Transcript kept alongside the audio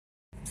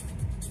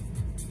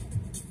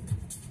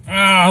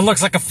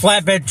Looks like a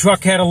flatbed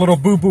truck had a little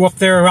boo-boo up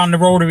there around the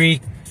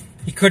rotary.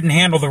 He couldn't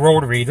handle the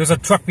rotary. There's a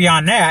truck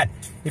beyond that.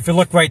 If you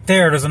look right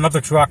there, there's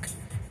another truck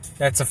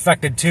that's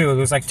affected too.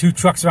 There's like 2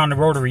 trucks around the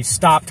rotary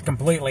stopped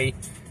completely.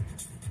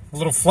 A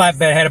little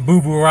flatbed had a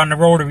boo-boo around the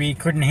rotary. He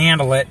couldn't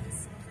handle it.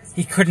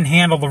 He couldn't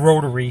handle the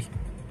rotary.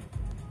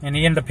 And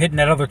he ended up hitting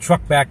that other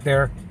truck back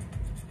there.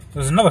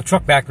 There's another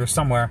truck back there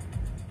somewhere.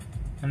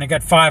 And they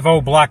got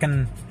 5-0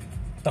 blocking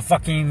the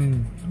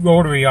fucking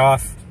rotary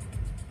off.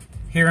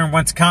 Here in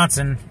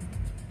Wisconsin.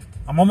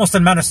 I'm almost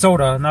in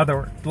Minnesota.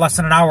 Another less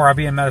than an hour I'll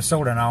be in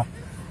Minnesota now.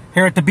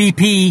 Here at the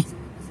BP.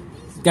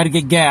 Got to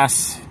get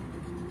gas.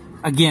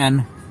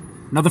 Again.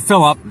 Another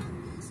fill up.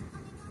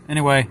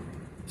 Anyway.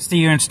 See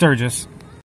you in Sturgis.